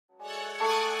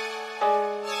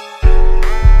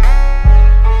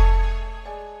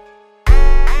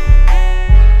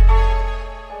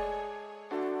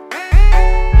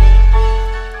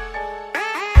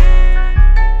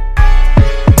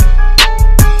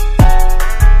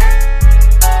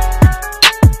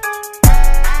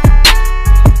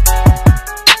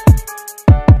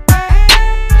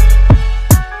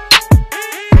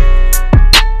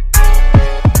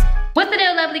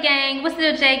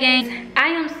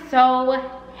so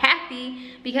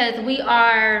happy because we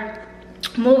are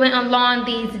moving along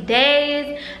these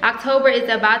days. October is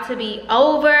about to be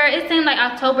over. It seems like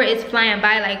October is flying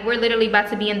by. Like, we're literally about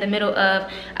to be in the middle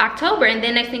of October, and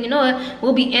then next thing you know it,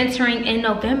 we'll be entering in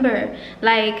November.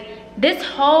 Like, this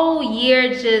whole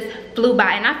year just flew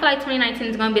by, and I feel like 2019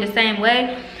 is gonna be the same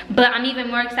way. But I'm even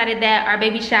more excited that our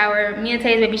baby shower, me and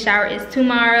Tay's baby shower, is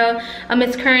tomorrow.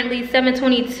 It's currently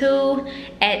 7:22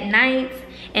 at night,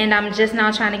 and I'm just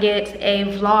now trying to get a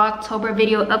vlogtober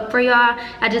video up for y'all.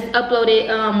 I just uploaded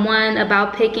one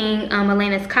about picking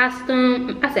Elena's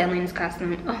costume. I said Elena's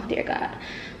costume. Oh dear God,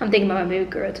 I'm thinking about my baby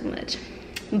girl too much.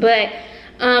 But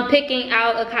picking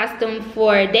out a costume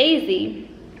for Daisy.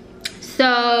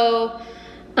 So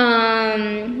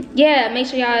yeah, make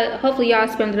sure y'all, hopefully y'all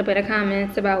spend a little bit of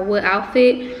comments about what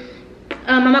outfit.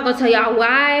 I'm not gonna tell y'all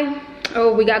why or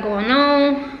what we got going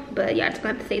on, but y'all just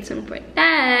gonna have to stay tuned for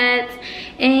that.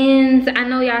 And I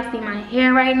know y'all see my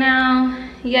hair right now.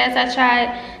 Yes, I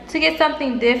tried to get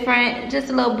something different, just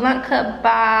a little blunt cut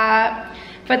bob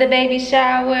for the baby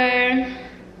shower.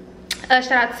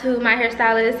 Shout out to my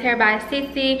hairstylist, Hair by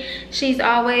Sissy. She's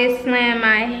always slaying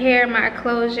my hair, my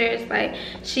closures. Like,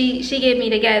 she get me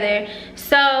together.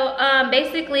 So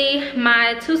basically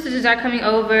my two sisters are coming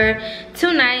over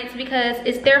 2 nights because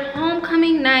it's their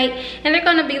homecoming night, and they're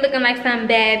gonna be looking like some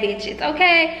bad bitches,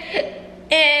 okay?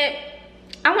 And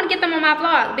I want to get them on my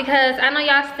vlog because I know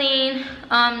y'all seen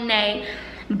Nay,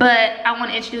 but I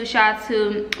want to introduce y'all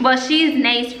to, well, she's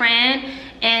Nay's friend,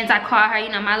 and I call her, you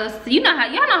know, my little, you know how,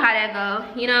 y'all know how that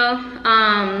go, you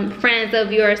know, friends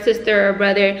of your sister or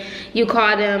brother, you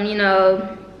call them, you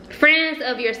know, friends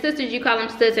of your sisters, you call them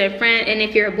sister and friend, and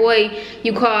if you're a boy,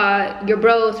 you call your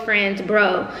bro's friends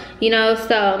bro, you know.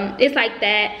 So it's like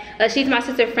that. She's my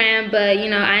sister friend, but you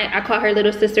know, I call her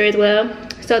little sister as well.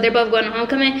 So they're both going to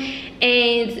homecoming,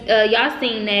 and y'all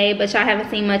seen Nay, but y'all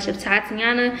haven't seen much of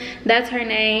Tatiana. That's her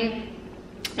name.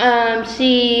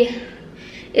 She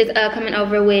is coming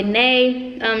over with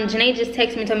Nay. Janae just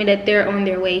texted me and told me that they're on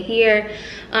their way here.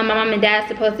 My mom and dad's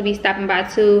supposed to be stopping by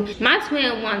too. My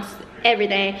twin wants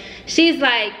everything. She's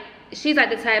like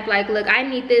the type, like, look, I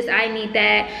need this, I need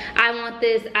that, I want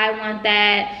this, I want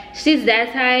that. She's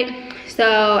that type.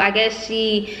 So I guess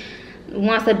she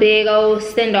wants a big old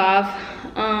send-off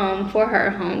for her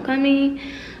homecoming.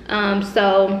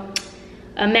 So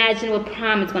imagine what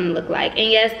prom is going to look like.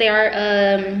 And yes, they are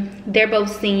they're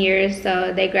both seniors,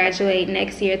 so they graduate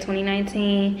next year,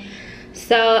 2019.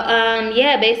 So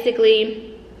yeah, basically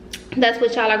that's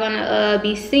what y'all are gonna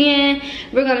be seeing.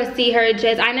 We're gonna see her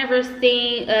dress. I never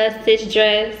seen a Sis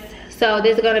dress, so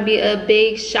this is gonna be a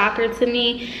big shocker to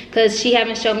me because she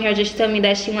haven't shown me her dress. She told me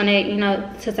that she wanted, you know,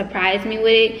 to surprise me with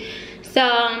it. So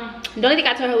the only thing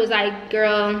I told her was like,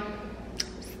 girl,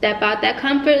 step out that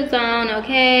comfort zone,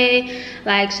 okay?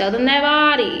 Like, show them their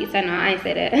bodies. I know I ain't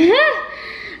say that.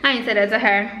 I ain't say that to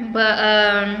her,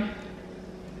 but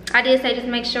I did say just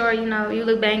make sure, you know, you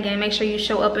look banging. Make sure you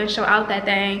show up and show out that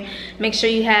thing. Make sure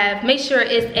you have, make sure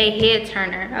it's a head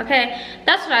turner, okay?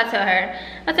 That's what I tell her.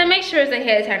 I said make sure it's a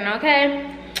head turner,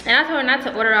 okay? And I told her not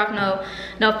to order off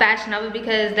no Fashion Nova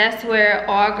because that's where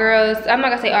all girls, I'm not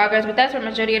gonna say all girls, but that's where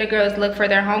majority of the girls look for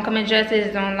their homecoming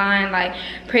dresses online, like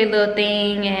Pretty Little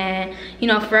Thing and, you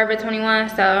know, Forever 21.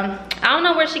 So I don't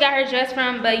know where she got her dress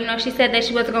from, but you know, she said that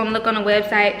she wasn't gonna look on the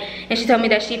website, and she told me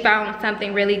that she found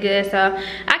something really good. So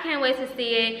I can't wait to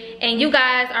see it, and you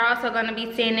guys are also gonna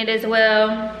be seeing it as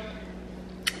well.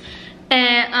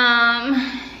 And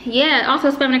yeah,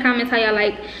 also spam in the comments how y'all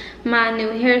like my new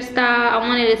hairstyle. I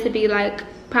wanted it to be like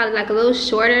probably like a little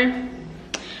shorter,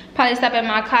 probably stop at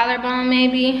my collarbone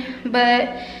maybe, but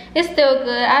it's still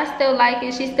good. I still like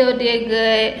it. She still did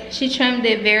good. She trimmed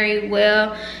it very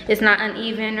well. It's not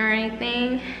uneven or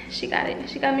anything. She got it.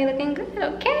 She got me looking good,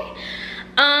 okay?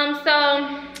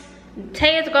 So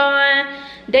Tay is gone.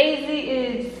 Daisy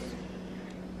is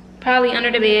probably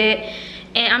under the bed,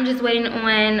 and I'm just waiting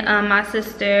on my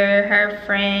sister, her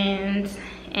friends,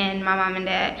 and my mom and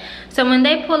dad. So when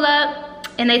they pull up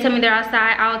and they tell me they're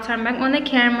outside, I'll turn back on the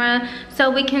camera so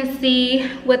we can see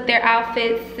what their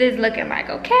outfits is looking like,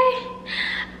 okay?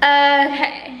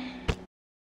 Okay.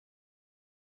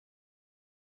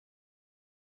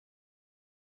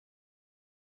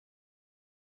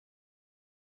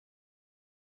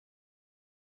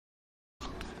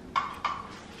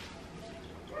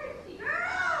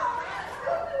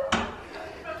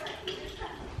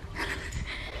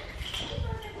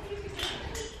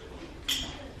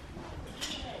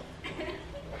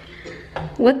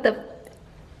 What the?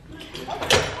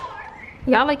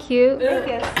 Y'all are cute.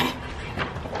 Yes.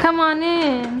 Come on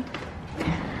in.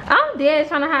 I'm dead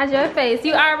trying to hide your face.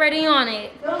 You already on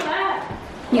it.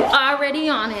 You already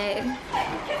on it.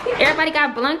 Everybody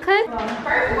got blunt cuts?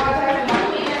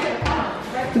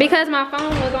 Because my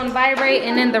phone was on vibrate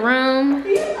and in the room.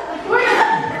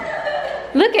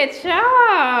 Look at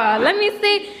y'all. Let me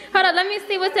see. Hold on, let me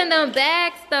see what's in them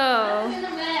bags though. What's in the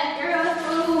bag, girl?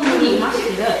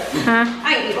 Huh?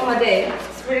 I ain't eat all day.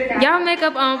 Y'all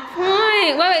makeup on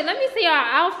point. Wait, let me see y'all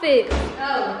outfits.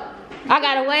 Oh. I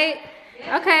gotta wait.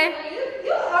 Okay.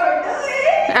 You already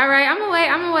do it. All right,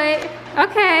 I'ma wait.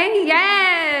 Okay,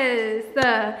 yes.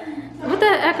 What the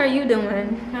heck are you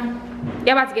doing? Huh?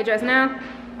 Y'all about to get dressed now?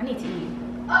 I need to eat.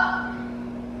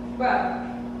 Bro.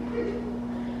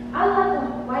 I love the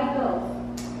white girls.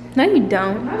 No, you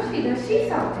don't. No, she does. She's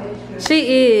so good. She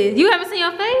is. You haven't seen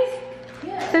your face?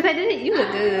 Yeah. Since I did it, you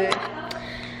look good.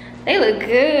 They look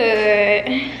good.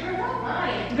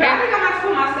 Girl, I think I'm about to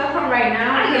put my stuff on right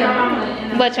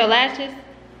now. What, your lashes?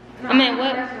 No, I mean,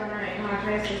 what? My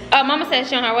dresses. Oh, Mama said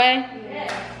she on her way. Yeah,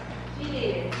 she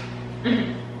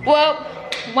did. Well,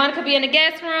 one could be in the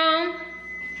guest room.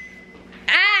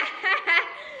 Ah,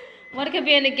 one could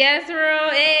be in the guest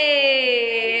room.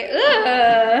 Hey,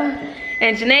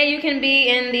 and Janae, you can be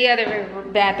in the other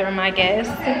bathroom, I guess.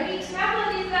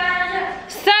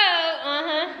 So,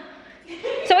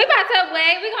 so we about to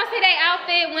wait. We gonna see their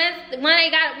outfit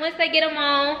once they get them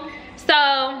on.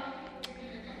 So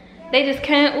they just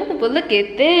can't. Ooh, but look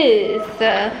at this.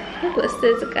 What's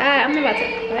this guy? I'm about to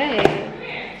play.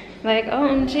 Like,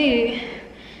 OMG.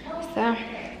 So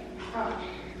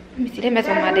let me see. They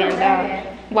messing with my damn dog.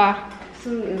 Why?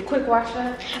 Some quick wash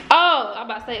up. Oh, I'm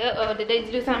about to say, did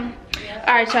they do something? Yeah.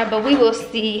 All right, y'all, but we will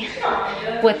see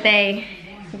what they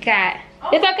got.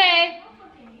 It's okay.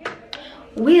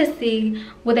 We'll see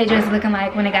what they dress looking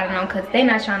like when they got it on, cause they're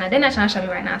not trying to show me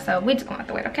right now. So we just gonna have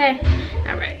to wait, okay?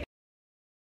 All right.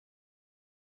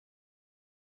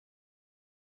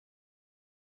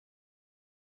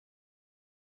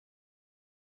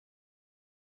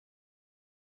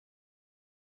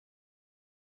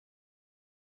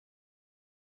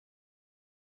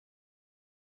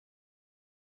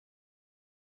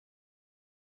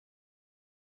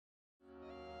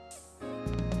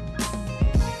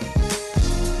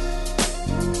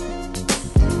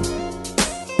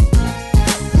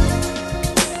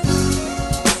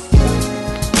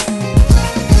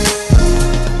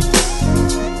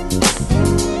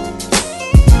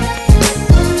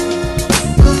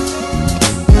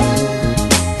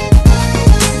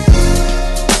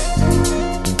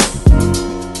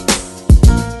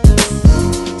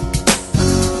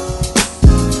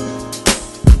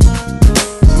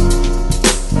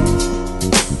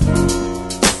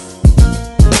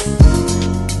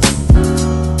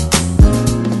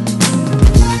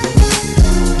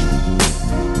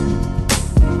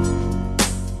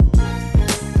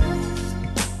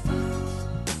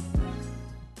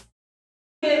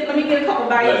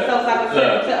 by yourself so I can send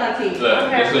it to auntie. Look,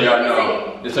 okay. just so y'all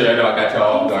know. Just so y'all know I got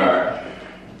y'all off guard.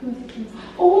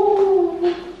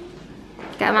 Oh.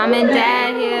 Got mom and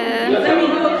dad here. Let me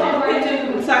do a couple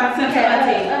pictures so I can send to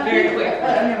auntie very quick.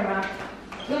 Never mind.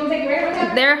 You want to take it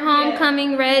right? They're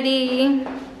homecoming ready.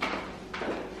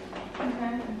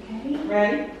 Okay.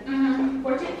 Ready? Mm-hmm.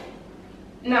 Portrait?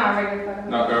 No, regular photo.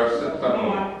 No, girl, something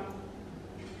more.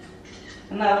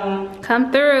 Another one.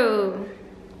 Come through.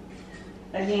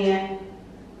 Again.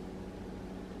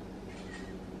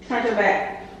 Turn your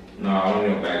back. No, I don't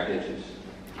need back pictures.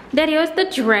 Daddy, what's the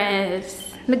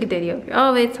dress? Look at Daddy over here.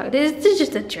 Always talk. This is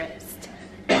just a dress.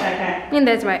 Okay. And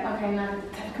that's right. Okay, now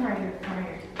come right here. Come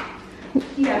right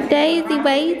here. Daisy,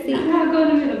 Wazy. Go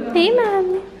in the middle. Hey,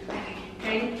 mommy.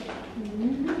 Ready?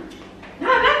 No,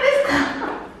 not this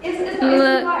one. It's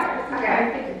Look. hard.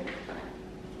 Okay.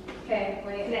 Okay,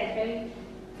 wait. Ready?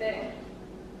 Set.